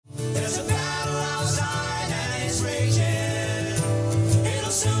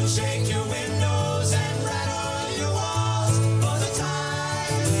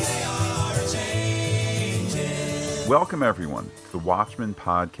Welcome, everyone, to the Watchmen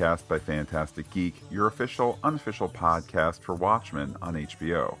podcast by Fantastic Geek, your official, unofficial podcast for Watchmen on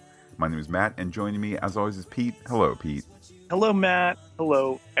HBO. My name is Matt, and joining me, as always, is Pete. Hello, Pete. Hello, Matt.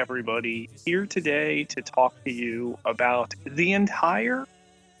 Hello, everybody. Here today to talk to you about the entire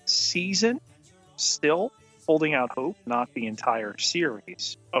season, still holding out hope, not the entire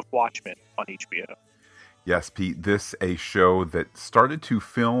series of Watchmen on HBO. Yes, Pete, this a show that started to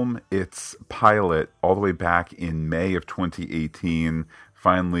film its pilot all the way back in May of 2018,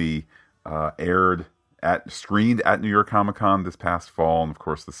 finally screened at New York Comic Con this past fall, and of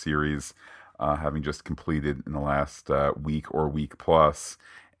course the series having just completed in the last week or week plus,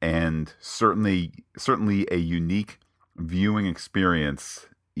 and certainly a unique viewing experience,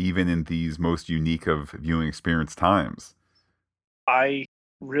 even in these most unique of viewing experience times. I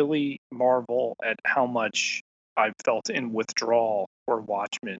really marvel at how much I've felt in withdrawal for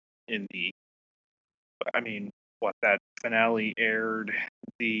Watchmen that finale aired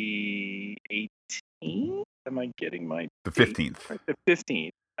the 18th? Am I getting my The date 15th. right? The 15th.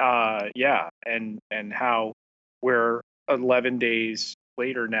 Yeah, and how we're 11 days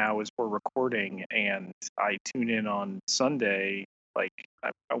later now as we're recording, and I tune in on Sunday, like,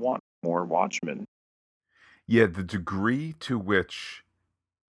 I want more Watchmen. Yeah, the degree to which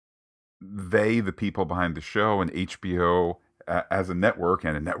the people behind the show, and HBO as a network,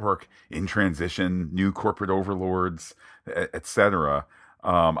 and a network in transition, new corporate overlords, etc.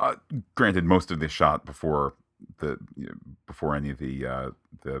 Granted, most of this shot before any of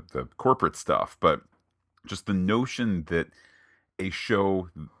the corporate stuff, but just the notion that a show,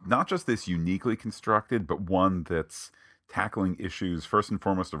 not just this uniquely constructed, but one that's tackling issues first and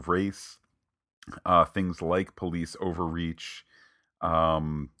foremost of race, things like police overreach,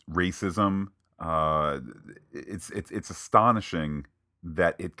 racism. It's astonishing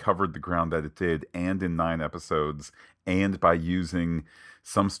that it covered the ground that it did, and in 9 episodes, and by using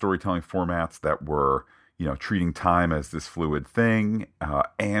some storytelling formats that were, treating time as this fluid thing,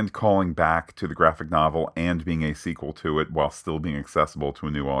 and calling back to the graphic novel and being a sequel to it while still being accessible to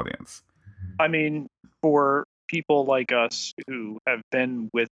a new audience. I mean, for people like us who have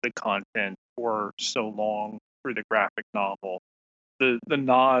been with the content for so long through the graphic novel, the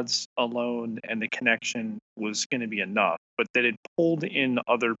nods alone and the connection was going to be enough, but that it pulled in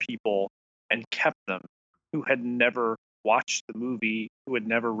other people and kept them who had never watched the movie, who had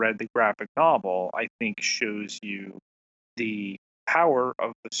never read the graphic novel, I think shows you the power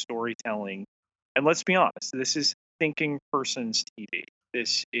of the storytelling. And let's be honest, this is thinking person's TV.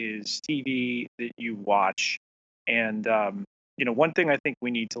 This is TV that you watch. And, one thing I think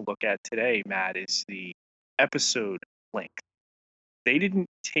we need to look at today, Matt, is the episode length. They didn't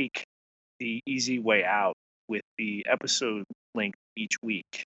take the easy way out with the episode length each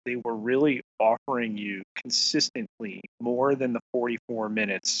week. They were really offering you consistently more than the 44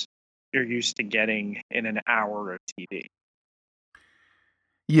 minutes you're used to getting in an hour of TV.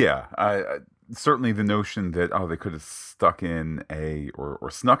 Yeah, I certainly the notion that they could have stuck in or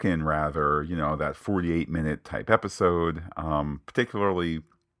snuck in rather, that 48-minute type episode, particularly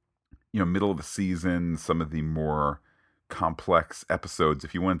middle of the season, some of the more complex episodes.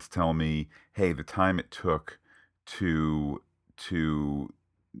 If you wanted to tell me, hey, the time it took to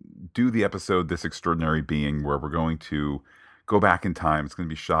do the episode This Extraordinary Being, where we're going to go back in time, it's going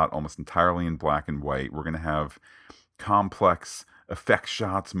to be shot almost entirely in black and white. We're going to have complex effect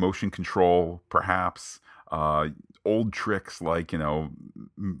shots, motion control, perhaps, old tricks like,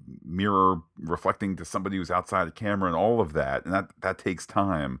 mirror reflecting to somebody who's outside the camera and all of that. And that takes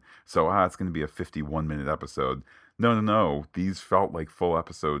time. So it's going to be a 51-minute episode. No. These felt like full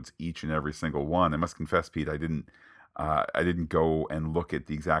episodes, each and every single one. I must confess, Pete, I didn't go and look at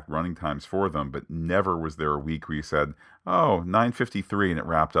the exact running times for them, but never was there a week where you said, 9:53 and it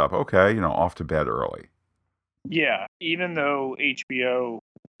wrapped up. Okay, off to bed early. Yeah, even though HBO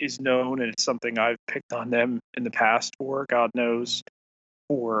is known, and it's something I've picked on them in the past for, God knows,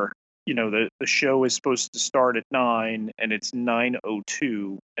 for, the show is supposed to start at 9 and it's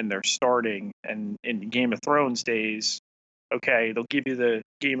 9:02 and they're starting. And in Game of Thrones days, okay, they'll give you the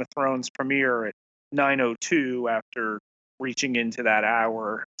Game of Thrones premiere at 9:02 after reaching into that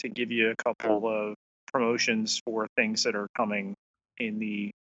hour to give you a couple of promotions for things that are coming in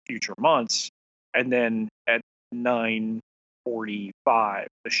the future months. And then at 9:45,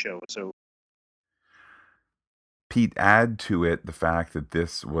 the show is over. Pete, add to it the fact that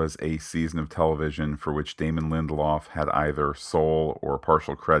this was a season of television for which Damon Lindelof had either sole or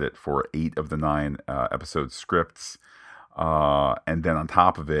partial credit for 8 of the 9 episode scripts. And then on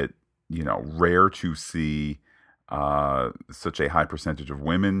top of it, rare to see such a high percentage of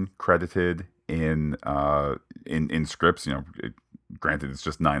women credited in scripts. Granted, it's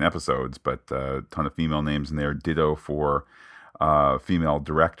just 9 episodes, but a ton of female names in there. Ditto for female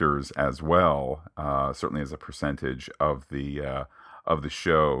directors as well. Certainly as a percentage of the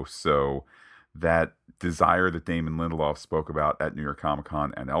show. So that desire that Damon Lindelof spoke about at New York Comic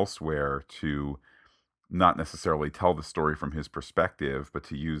Con and elsewhere to not necessarily tell the story from his perspective, but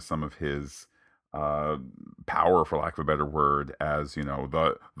to use some of his uh, power, for lack of a better word, as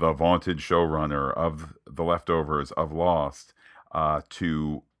the vaunted showrunner of The Leftovers, of Lost,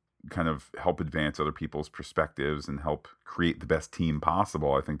 to kind of help advance other people's perspectives and help create the best team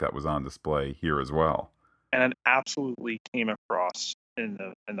possible. I think that was on display here as well. And it absolutely came across in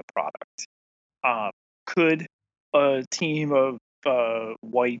the product. Could a team of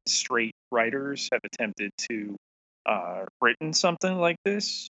white straight writers have attempted to written something like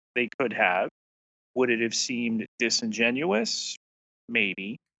this? They could have. Would it have seemed disingenuous?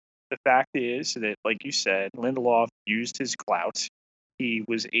 Maybe. The fact is that, like you said, Lindelof used his clout. He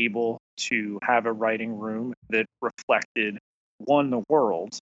was able to have a writing room that reflected, one, the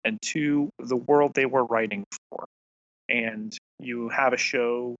world, and two, the world they were writing for. And you have a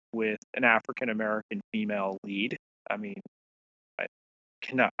show with an African American female lead. I mean, I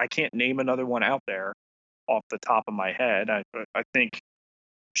I can't name another one out there off the top of my head. I think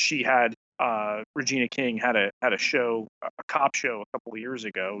she had Regina King had a show, a cop show a couple of years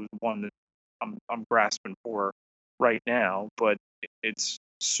ago, one that I'm grasping for right now, but it's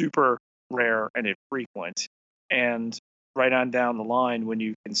super rare and infrequent. And right on down the line, when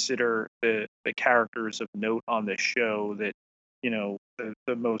you consider the characters of note on this show, that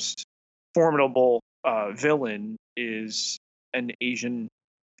the most formidable villain is an Asian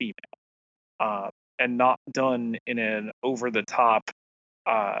female, uh, and not done in an over the top,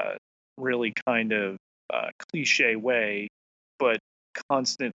 uh, really kind of cliche way, but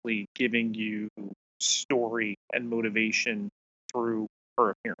constantly giving you story and motivation through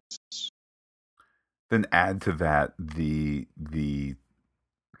her appearances. Then add to that the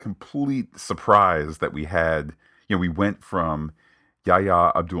complete surprise that we had. We went from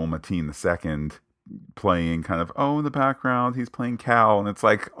Yahya Abdul Mateen II playing kind of, in the background he's playing Cal, and it's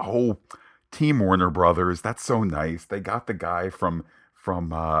like, oh, Team Warner Brothers, that's so nice. They got the guy from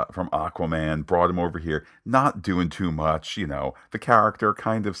Aquaman, brought him over here, not doing too much. The character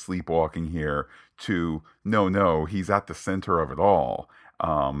kind of sleepwalking here. To no, he's at the center of it all.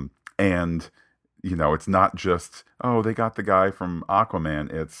 And it's not just, they got the guy from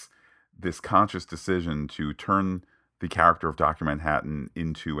Aquaman. It's this conscious decision to turn the character of Dr. Manhattan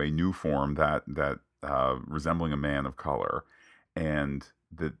into a new form that resembling a man of color, and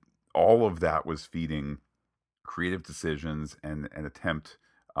that all of that was feeding creative decisions and an attempt,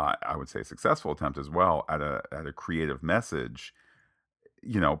 I would say a successful attempt as well, at a creative message.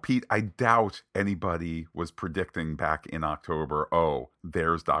 Pete, I doubt anybody was predicting back in October, oh,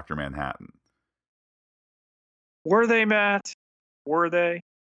 there's Dr. Manhattan. Were they, Matt? Were they?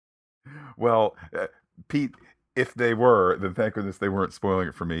 Well, Pete, if they were, then thank goodness they weren't spoiling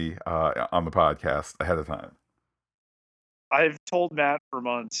it for me on the podcast ahead of time. I've told Matt for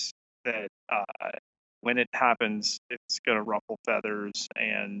months that when it happens, it's going to ruffle feathers,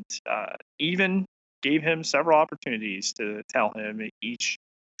 and even gave him several opportunities to tell him each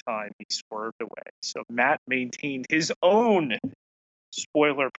time he swerved away. So Matt maintained his own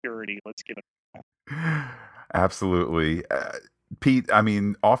spoiler purity. Let's give it. Absolutely. Pete, I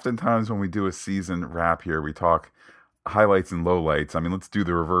mean, oftentimes when we do a season wrap here, we talk highlights and lowlights. I mean, let's do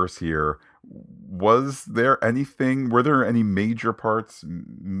the reverse here. Were there any major parts,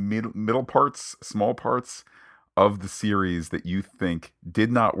 middle parts, small parts of the series that you think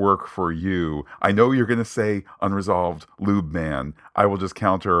did not work for you? I know you're going to say Unresolved Lube Man. I will just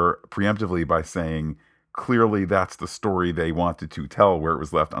counter preemptively by saying clearly that's the story they wanted to tell, where it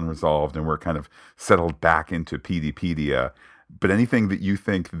was left unresolved and where it kind of settled back into Peteypedia. But anything that you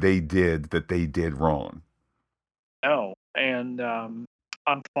think they did that they did wrong? No, and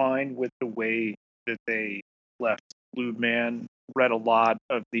I'm fine with the way that they left Lube Man. Read a lot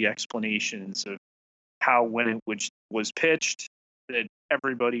of the explanations of how, when it was pitched, that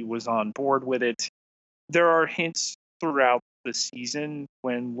everybody was on board with it. There are hints throughout the season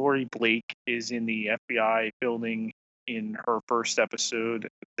when Lori Blake is in the FBI building in her first episode.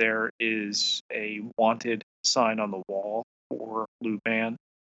 There is a wanted sign on the wall for Lube Man,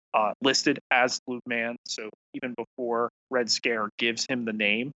 listed as Lube Man. So even before Red Scare gives him the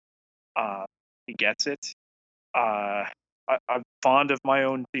name, he gets it. I'm fond of my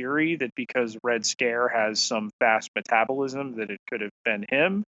own theory that because Red Scare has some fast metabolism, that it could have been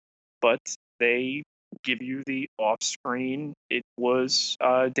him, but they give you the off screen. It was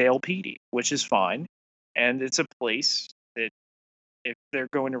Dale Petey, which is fine. And it's a place that if they're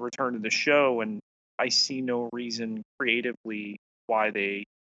going to return to the show, and I see no reason creatively why they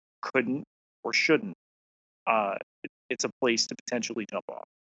couldn't or shouldn't, it's a place to potentially jump off.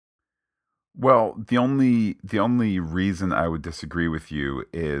 Well, the only reason I would disagree with you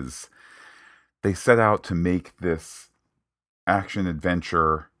is they set out to make this action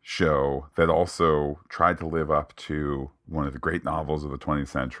adventure show that also tried to live up to one of the great novels of the 20th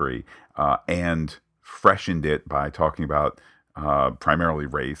century, and freshened it by talking about primarily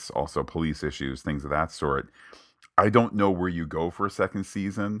race, also police issues, things of that sort. I don't know where you go for a second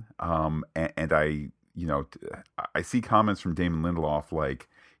season, and I see comments from Damon Lindelof like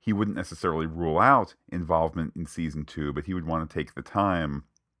he wouldn't necessarily rule out involvement in season two, but he would want to take the time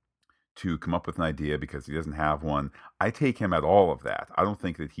to come up with an idea because he doesn't have one. I take him at all of that. I don't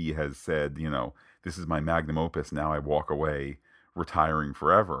think that he has said, this is my magnum opus. Now I walk away, retiring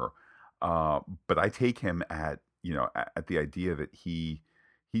forever. But I take him at the idea that he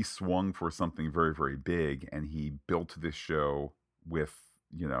swung for something very, very big, and he built this show with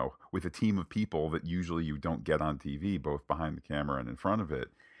with a team of people that usually you don't get on TV, both behind the camera and in front of it.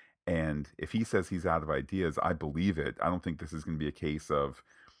 And if he says he's out of ideas, I believe it. I don't think this is going to be a case of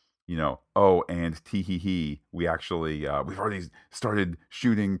oh, and tee hee hee, we actually we've already started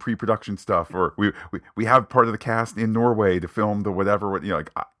shooting pre-production stuff, or we have part of the cast in Norway to film the whatever.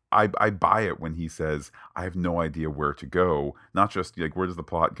 Like I buy it when he says I have no idea where to go. Not just like where does the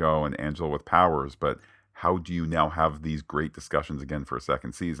plot go and Angela with powers, but how do you now have these great discussions again for a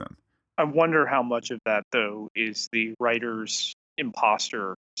second season? I wonder how much of that, though, is the writer's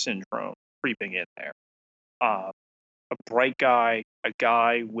imposter syndrome creeping in there. Uh, a bright guy, a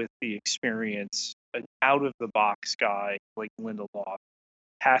guy with the experience, an out of the box guy like Lindelof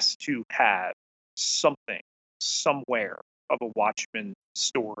has to have something somewhere of a Watchmen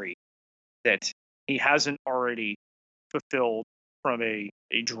story that he hasn't already fulfilled from a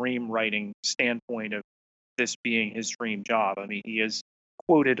dream writing standpoint of this being his dream job. I mean, he is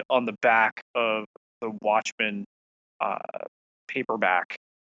quoted on the back of the Watchmen uh, paperback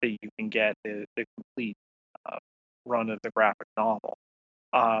that you can get the complete uh, run of the graphic novel.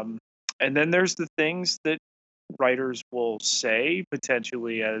 Um, and then there's the things that writers will say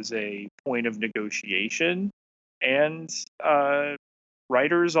potentially as a point of negotiation. And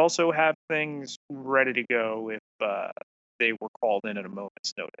writers also have things ready to go if they were called in at a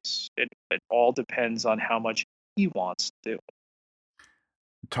moment's notice. It all depends on how much he wants to do.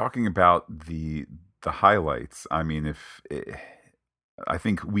 Talking about the highlights, I mean, I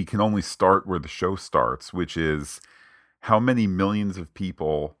think we can only start where the show starts, which is how many millions of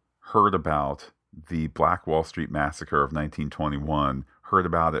people heard about the Black Wall Street Massacre of 1921, heard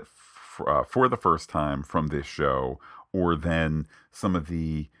about it for the first time from this show, or then some of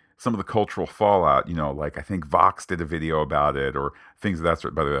the cultural fallout. Like I think Vox did a video about it, or things of that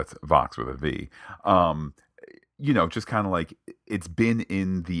sort. By the way, that's Vox with a V. Um, just kind of like it's been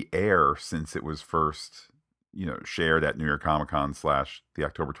in the air since it was first, shared at New York Comic Con / the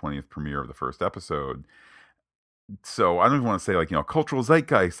October 20th premiere of the first episode. So I don't even want to say like, cultural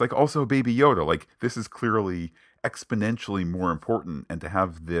zeitgeist, like also Baby Yoda. Like this is clearly exponentially more important, and to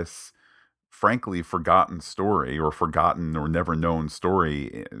have this frankly forgotten story, or forgotten or never known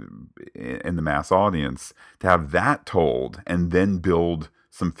story in the mass audience, to have that told and then build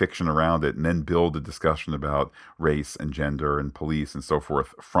some fiction around it, and then build a discussion about race and gender and police and so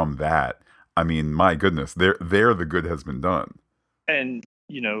forth from that. I mean, my goodness, there the good has been done. And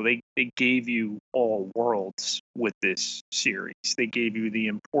they gave you all worlds with this series. They gave you the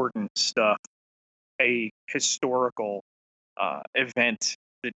important stuff, a historical event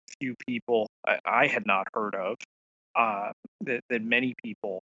that few people I had not heard of, that many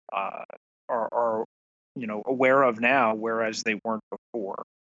people uh, are aware of now, whereas they weren't before.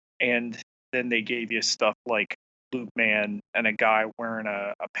 And then they gave you stuff like Luke Man and a guy wearing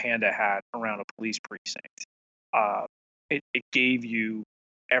a panda hat around a police precinct. It gave you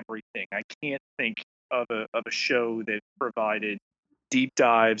everything. I can't think of a show that provided deep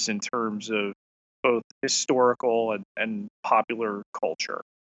dives in terms of both historical and popular culture,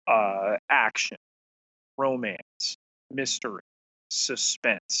 action, romance, mystery,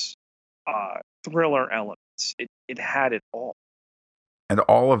 suspense, thriller elements. It had it all. And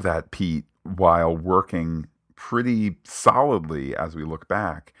all of that, Pete, while working pretty solidly as we look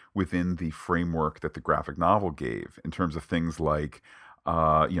back within the framework that the graphic novel gave, in terms of things like,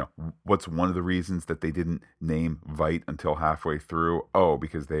 what's one of the reasons that they didn't name Vite until halfway through? Oh,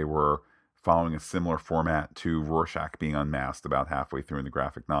 because they were following a similar format to Rorschach being unmasked about halfway through in the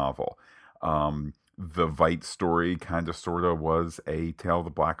graphic novel. the Vite story kind of sort of was a Tale of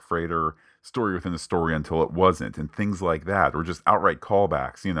the Black Freighter story within a story until it wasn't, and things like that, or just outright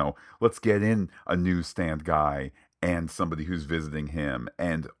callbacks. Let's get in a newsstand guy and somebody who's visiting him,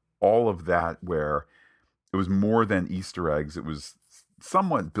 and all of that, where it was more than Easter eggs. It was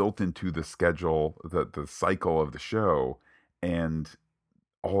somewhat built into the schedule, the cycle of the show, and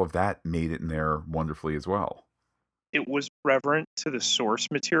all of that made it in there wonderfully as well. It was reverent to the source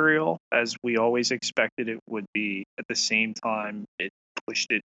material, as we always expected it would be. At the same time, it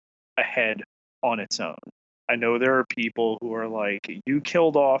pushed it ahead on its own. I know there are people who are like, "You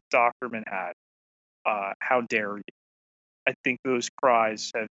killed off Dr. Manhattan. How dare you?" I think those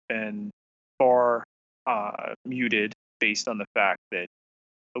cries have been far muted based on the fact that,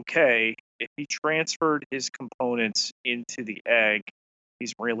 okay, if he transferred his components into the egg,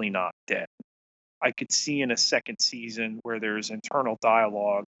 he's really not dead. I could see in a second season where there's internal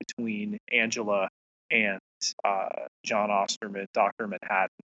dialogue between Angela and John Osterman, Dr.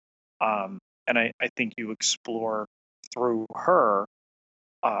 Manhattan. And I think you explore through her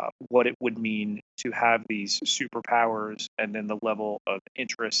what it would mean to have these superpowers and then the level of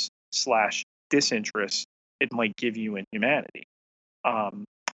interest slash disinterest it might give you in humanity. Um,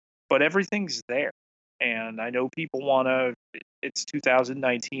 but everything's there. And I know people want to, it's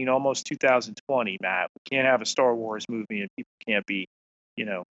 2019, almost 2020, Matt. We can't have a Star Wars movie and people can't be, you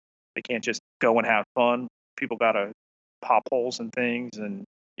know, they can't just go and have fun. People got to pop holes and things and,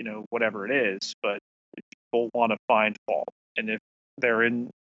 whatever it is. But people want to find fault. And if they're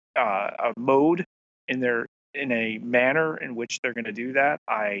in a mode in a manner in which they're going to do that,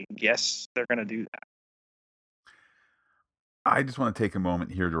 I guess they're going to do that. I just want to take a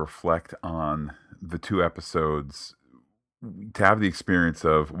moment here to reflect on the two episodes, to have the experience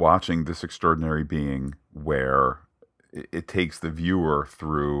of watching this extraordinary being, where it takes the viewer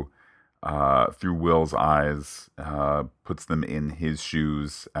through Will's eyes, puts them in his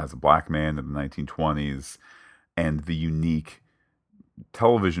shoes as a black man in the 1920s, and the unique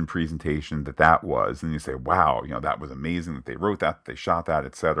television presentation that was. And you say, wow, that was amazing that they wrote that they shot that,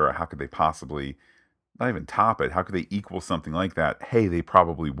 etc. How could they possibly not even top it? How could they equal something like that? Hey, they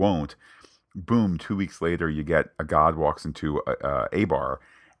probably won't. Boom, 2 weeks later you get a god walks into a bar,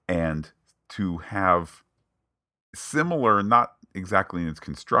 and to have similar, not exactly in its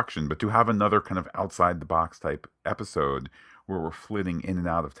construction, but to have another kind of outside the box type episode where we're flitting in and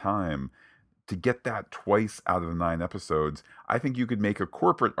out of time, to get that twice out of the 9 episodes. I think you could make a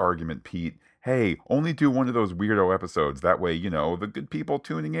corporate argument, Pete. Hey, only do one of those weirdo episodes. That way, the good people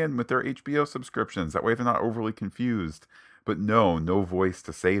tuning in with their HBO subscriptions. That way they're not overly confused. But no voice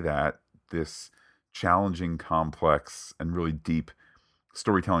to say that. This challenging, complex, and really deep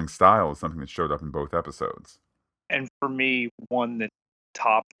storytelling style is something that showed up in both episodes. And for me, one that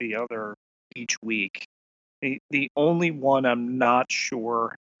topped the other each week. The only one I'm not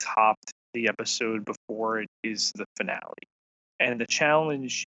sure topped the episode before it is the finale. And the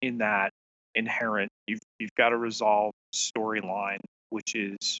challenge in that inherent, you've got to resolve storyline, which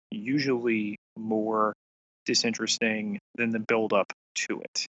is usually more disinteresting than the build up to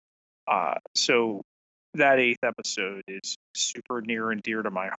it. So that 8th episode is super near and dear to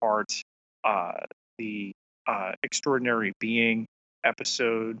my heart. The Extraordinary Being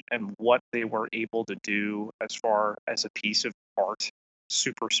episode and what they were able to do as far as a piece of art,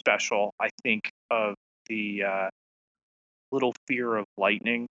 super special. I think of the Little Fear of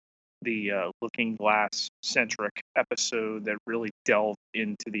Lightning, the Looking Glass centric episode that really delved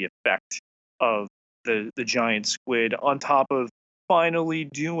into the effect of the giant squid, on top of finally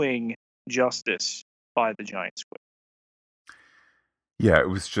doing justice by the giant squid. Yeah, it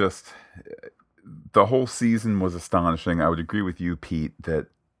was just the whole season was astonishing. I would agree with you, Pete, that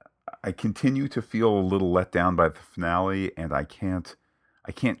I continue to feel a little let down by the finale, and I can't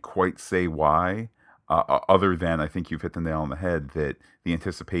quite say why. Other than I think you've hit the nail on the head that the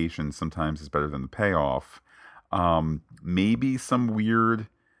anticipation sometimes is better than the payoff. Maybe some weird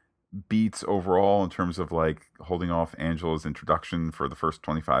beats overall in terms of like holding off Angela's introduction for the first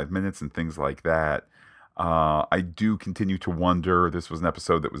 25 minutes and things like that. I do continue to wonder. This was an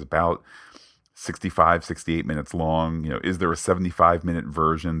episode that was about 65, 68 minutes long. Is there a 75-minute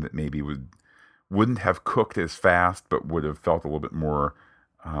version that maybe wouldn't have cooked as fast, but would have felt a little bit more,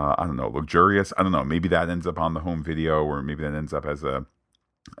 I don't know, luxurious? I don't know. Maybe that ends up on the home video, or maybe that ends up as a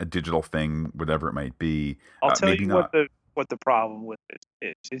digital thing, whatever it might be. I'll tell Maybe you not. what the problem with it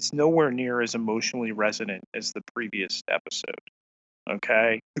is. It's nowhere near as emotionally resonant as the previous episode.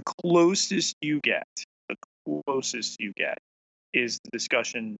 Okay? The closest you get is the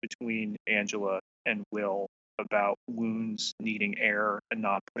discussion between Angela and Will about wounds needing air and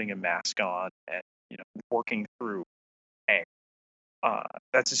not putting a mask on, and working through air.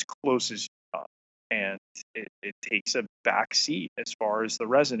 That's as close as you come. And it takes a back seat as far as the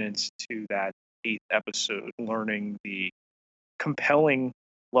resonance to that eighth episode, learning the compelling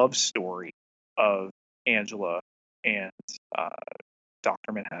love story of Angela and uh,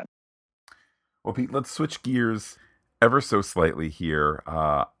 Dr. Manhattan. Well, Pete, let's switch gears ever so slightly here.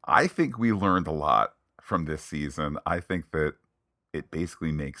 I think we learned a lot from this season. I think that it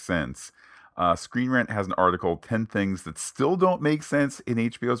basically makes sense. Screen Rant has an article, 10 Things That Still Don't Make Sense in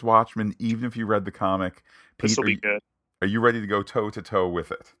HBO's Watchmen, even if you read the comic. This Pete, will be good. are you ready to go toe to toe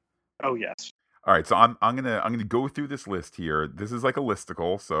with it? Oh, yes. All right, so I'm gonna go through this list here. This is like a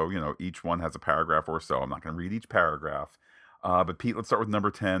listicle, so each one has a paragraph or so. I'm not gonna read each paragraph. But Pete, let's start with number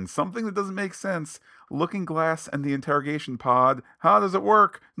 10. Something that doesn't make sense. Looking Glass and the interrogation pod. How does it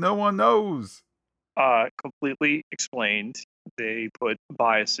work? No one knows. Completely explained. They put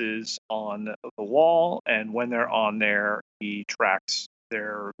biases on the wall, and when they're on there, he tracks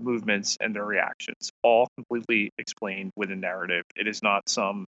their movements and their reactions. All completely explained with a narrative. It is not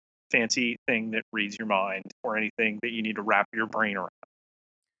some fancy thing that reads your mind or anything that you need to wrap your brain around.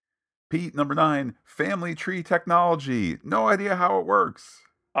 Pete, number 9. Family tree technology. No idea how it works.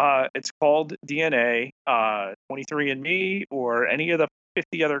 It's called DNA, 23andMe, or any of the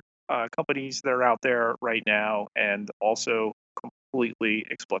 50 other companies that are out there right now, and also completely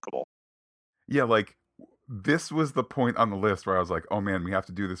explicable. Yeah, like this was the point on the list where I was like, "Oh man, we have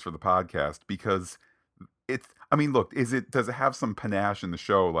to do this for the podcast because it's I mean, look, does it have some panache in the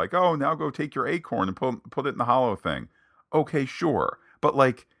show like, "Oh, now go take your acorn and put it in the hollow thing." Okay, sure. But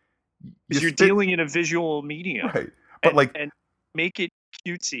like you Because you're spit dealing in a visual medium, right. But and like make it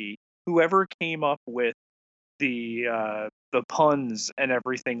cutesy. Whoever came up with the puns and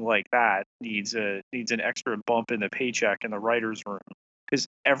everything like that needs an extra bump in the paycheck in the writers' room, because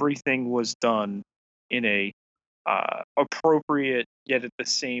everything was done in a appropriate, yet at the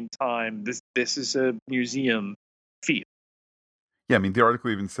same time this is a museum feel. yeah, I mean, the article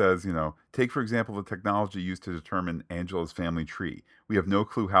even says, take for example the technology used to determine Angela's family tree. We have no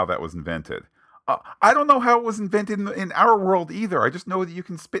clue how that was invented. I don't know how it was invented in our world either. I just know that you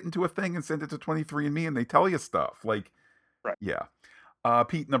can spit into a thing and send it to 23andMe and they tell you stuff. Like, Right. yeah.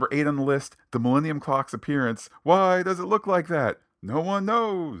 Pete, number 8 on the list, the Millennium Clock's appearance. Why does it look like that? No one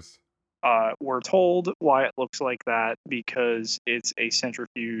knows. We're told why it looks like that because it's a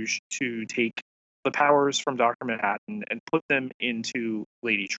centrifuge to take the powers from Dr. Manhattan and put them into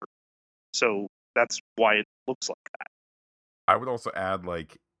Lady True. So that's why it looks like that. I would also add,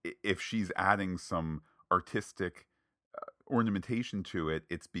 like, if she's adding some artistic ornamentation to it,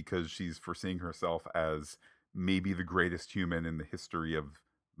 it's because she's foreseeing herself as maybe the greatest human in the history of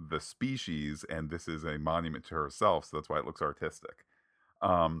the species, and this is a monument to herself, so that's why it looks artistic.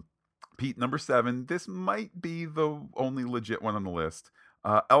 Um, Pete, number 7. This might be the only legit one on the list.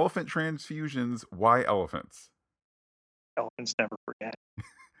 Elephant transfusions. Why elephants? Elephants never forget.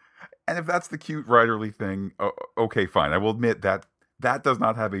 And if that's the cute writerly thing, okay, fine. I will admit that that does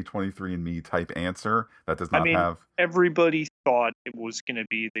not have a 23andMe type answer. That does I not mean, have. everybody thought it was going to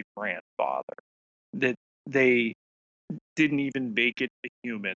be the grandfather, that they didn't even make it a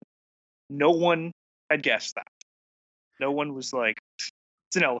human. No one had guessed that. No one was like,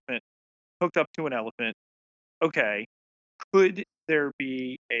 it's an elephant, hooked up to an elephant. Okay, could there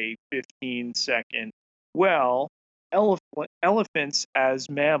be a 15-second? Well, elephants as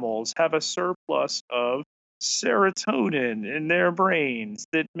mammals have a surplus of serotonin in their brains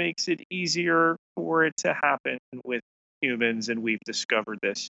that makes it easier for it to happen with humans, and we've discovered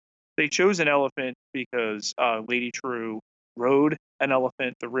this. They chose an elephant because Lady True rode an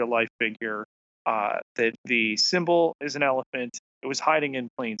elephant, the real life figure. That the symbol is an elephant. It was hiding in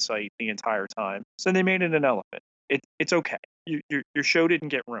plain sight the entire time, so they made it an elephant. It's okay. Your show didn't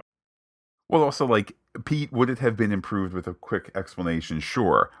get ruined. Well, also, like, Pete, would it have been improved with a quick explanation?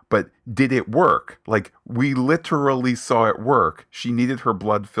 Sure. But did it work? Like, we literally saw it work. She needed her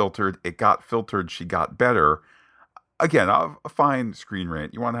blood filtered. It got filtered. She got better. Again, a fine Screen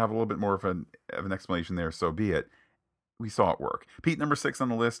Rant. You want to have a little bit more of an explanation there, so be it. We saw it work. Pete, number 6 on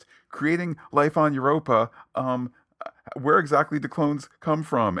the list, creating life on Europa. Where exactly do clones come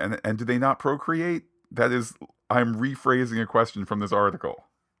from? And do they not procreate? That is, I'm rephrasing a question from this article.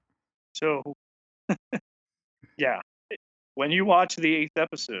 So yeah, when you watch the eighth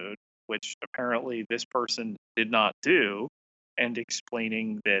episode, which apparently this person did not do, and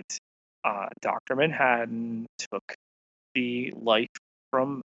explaining that Dr. Manhattan took the life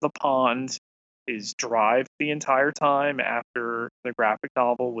from the pond, his drive the entire time after the graphic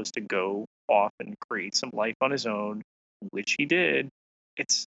novel was to go off and create some life on his own, which he did.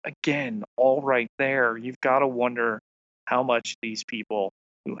 It's again, all right there, you've got to wonder how much these people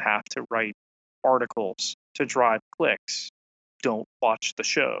who have to write articles to drive clicks don't watch the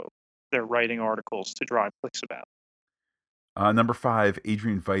show. They're writing articles to drive clicks about. Number five,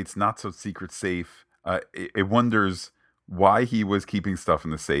 Adrian Veidt's not so secret safe. It wonders why he was keeping stuff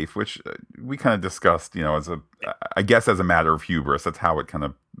in the safe, which we kind of discussed, as I guess, as a matter of hubris. That's how it kind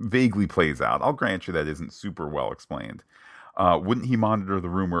of vaguely plays out. I'll grant you that isn't super well explained. Wouldn't he monitor the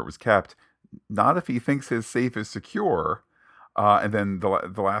room where it was kept? Not if he thinks his safe is secure. And then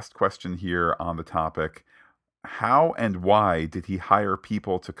the last question here on the topic: how and why did he hire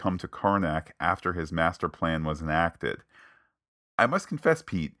people to come to Karnak after his master plan was enacted? I must confess,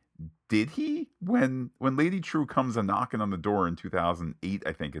 Pete, did he when Lady True comes a knocking on the door in 2008,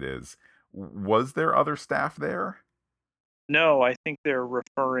 I think it is, was there other staff there? No, I think they're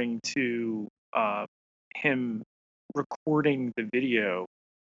referring to him recording the video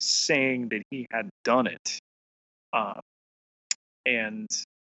saying that he had done it, uh, and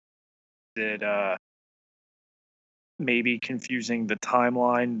that maybe confusing the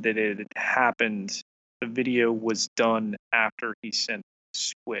timeline that it had happened. The video was done after he sent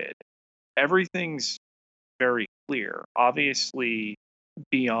Squid. Everything's very clear. Obviously,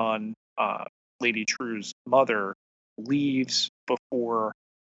 Beyond Lady True's mother leaves before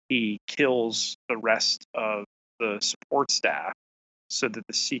he kills the rest of the support staff so that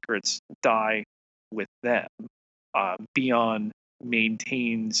the secrets die with them. Beyond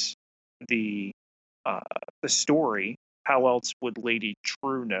maintains the uh, the story. How else would Lady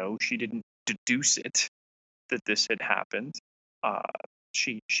True know? She didn't deduce it that this had happened. Uh,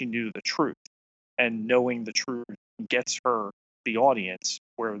 she knew the truth, and knowing the truth gets her the audience,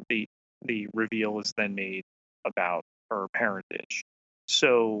 where the reveal is then made about her parentage.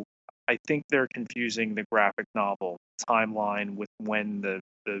 So I think they're confusing the graphic novel timeline with when the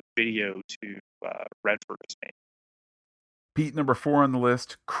video to Redford is made. Pete, number four on the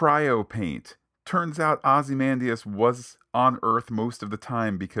list, cryo paint. Turns out Ozymandias was on Earth most of the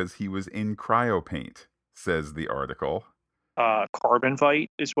time because he was in cryo paint, says the article. Carbonvite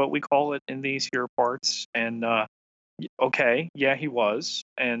is what we call it in these here parts, and okay, yeah, he was,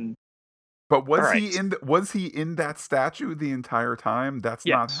 and But all was right, he in that statue the entire time? That's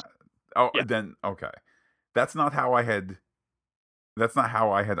not. yes, Oh, yeah, then okay. That's not how I had. That's not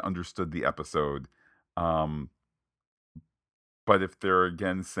how I had understood the episode. Um, but if they're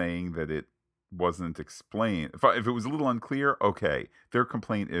again saying that it wasn't explained, if it was a little unclear, okay. Their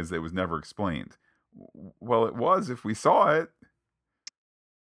complaint is that it was never explained. Well, it was if we saw it.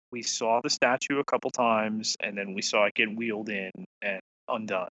 we saw the statue a couple times, and then we saw it get wheeled in and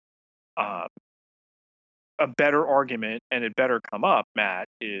undone. Um, a better argument, and it better come up, Matt,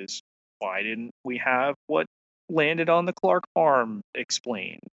 is why didn't we have what landed on the Clark farm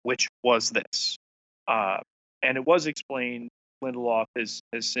explained, which was this? Uh, and it was explained. Lindelof has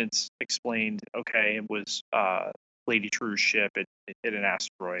since explained, okay, it was Lady True's ship. It hit an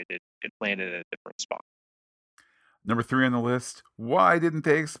asteroid. It landed at a different spot. Number three on the list. Why didn't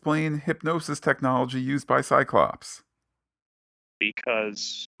they explain hypnosis technology used by Cyclops?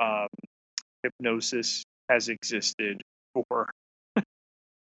 Because hypnosis has existed for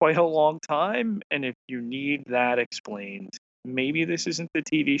quite a long time. And if you need that explained, maybe this isn't the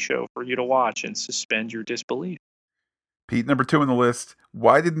TV show for you to watch and suspend your disbelief. Pete, number two on the list.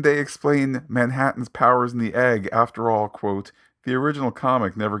 Why didn't they explain Manhattan's powers in the egg? After all, quote, the original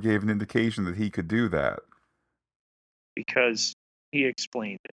comic never gave an indication that he could do that. Because he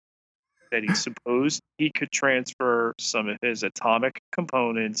explained it, that he supposed he could transfer some of his atomic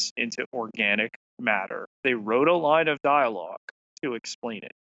components into organic matter. They wrote a line of dialogue to explain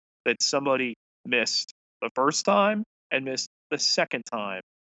it that somebody missed the first time and missed the second time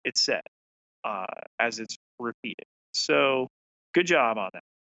it's said uh, as it's repeated. So good job on that.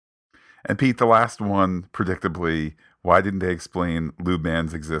 And Pete, the last one, predictably, why didn't they explain Lube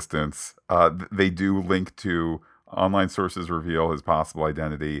Man's existence? They do link to online sources reveal his possible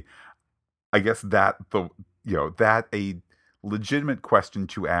identity. I guess that a legitimate question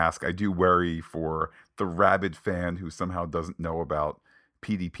to ask. I do worry for the rabid fan who somehow doesn't know about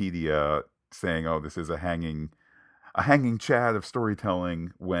PDpedia saying, "Oh, this is a hanging chat of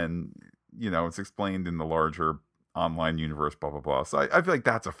storytelling," when it's explained in the larger online universe. Blah blah blah. So I feel like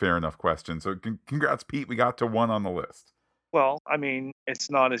that's a fair enough question. So congrats, Pete. We got to one on the list. Well, I mean, it's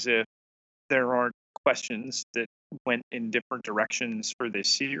not as if there aren't questions that went in different directions for this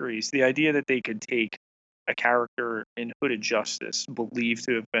series. The idea that they could take a character in Hooded Justice, believed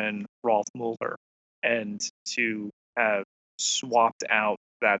to have been Rolf Mueller, and to have swapped out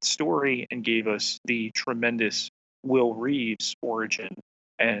that story and gave us the tremendous Will Reeves origin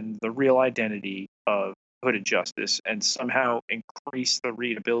and the real identity of Hooded Justice and somehow increase the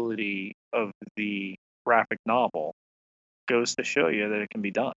readability of the graphic novel goes to show you that it can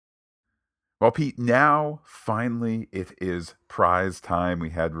be done. Well, Pete, now finally it is prize time. We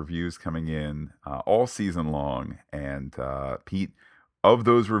had reviews coming in all season long, and Pete, of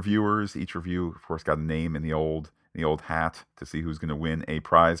those reviewers, each review, of course, got a name in the old hat to see who's going to win a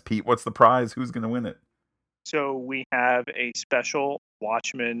prize. Pete, what's the prize? Who's going to win it? So we have a special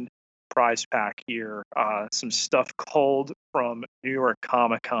Watchmen prize pack here. Some stuff culled from New York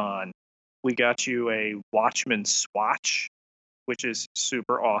Comic Con. We got you a Watchmen swatch, which is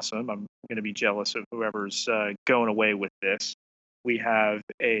super awesome. I'm going to be jealous of whoever's going away with this. We have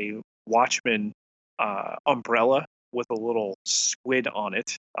a Watchmen umbrella with a little squid on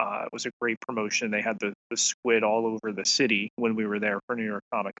it. It was a great promotion. They had the squid all over the city when we were there for New York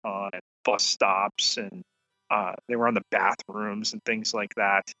Comic Con, and bus stops, and they were on the bathrooms and things like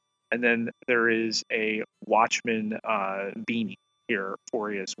that. And then there is a Watchmen beanie here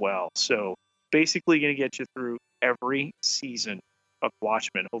for you as well. So basically going to get you through every season of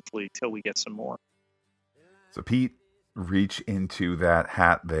Watchmen, hopefully till we get some more. So Pete, reach into that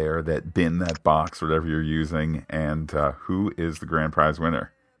hat there, that bin, that box, whatever you're using, and who is the grand prize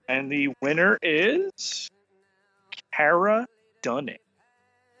winner? And the winner is Kara Dunning.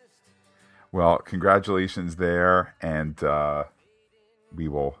 Well, congratulations there, and we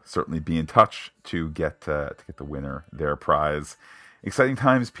will certainly be in touch to get the winner their prize. Exciting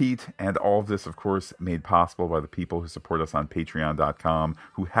times, Pete, and all of this, of course, made possible by the people who support us on Patreon.com,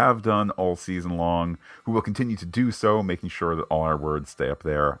 who have done all season long, who will continue to do so, making sure that all our words stay up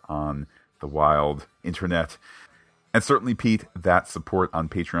there on the wild internet. And certainly, Pete, that support on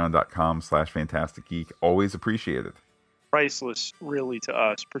Patreon.com/FantasticGeek, always appreciated. Priceless, really, to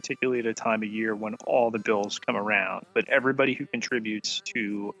us, particularly at a time of year when all the bills come around. But everybody who contributes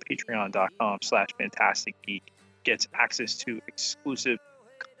to Patreon.com/FantasticGeek gets access to exclusive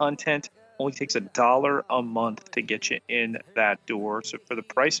content. Only takes $1 a month to get you in that door. So for the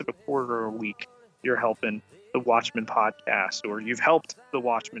price of $0.25 a week, you're helping the Watchmen podcast, or you've helped the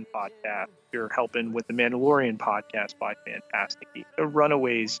Watchmen podcast. You're helping with the Mandalorian podcast by Fantastic Geek, the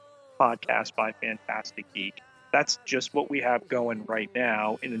Runaways podcast by Fantastic Geek. That's just what we have going right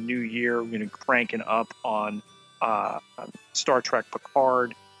now. In the new year, we're going to cranking up on Star Trek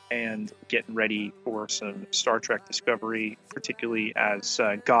Picard, and getting ready for some Star Trek Discovery, particularly as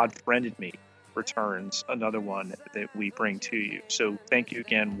God Friended Me returns, another one that we bring to you. So thank you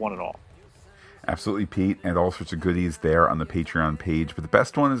again, one and all. Absolutely, Pete, and all sorts of goodies there on the Patreon page. But the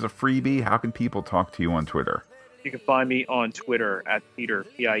best one is a freebie. How can people talk to you on Twitter? You can find me on Twitter at Peter,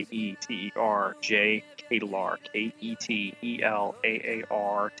 Pieter J. Ketelaar,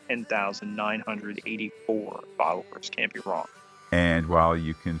 Ketelaar, 10,984 followers. Can't be wrong. And while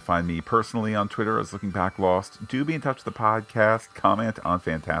you can find me personally on Twitter as Looking Back Lost, do be in touch with the podcast. Comment on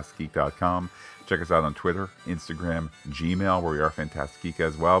FantasticGeek.com. Check us out on Twitter, Instagram, Gmail, where we are Fantastic Geek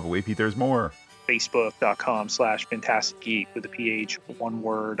as well. But wait, Pete, there's more. Facebook.com/FantasticGeek with a PH, one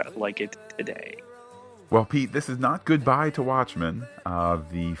word, like it today. Well, Pete, this is not goodbye to Watchmen.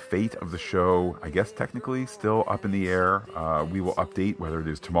 The fate of the show, I guess technically, still up in the air. We will update whether it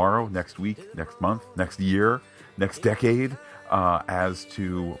is tomorrow, next week, next month, next year, next decade, as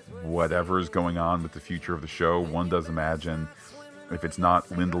to whatever's going on with the future of the show. One does imagine if it's not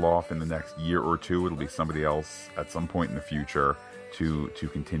Lindelof in the next year or two, it'll be somebody else at some point in the future to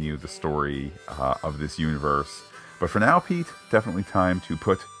continue the story of this universe. But for now, Pete, definitely time to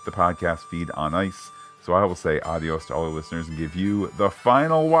put the podcast feed on ice. So I will say adios to all our listeners and give you the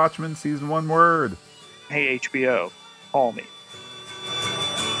final Watchmen Season 1 word. Hey, HBO, call me.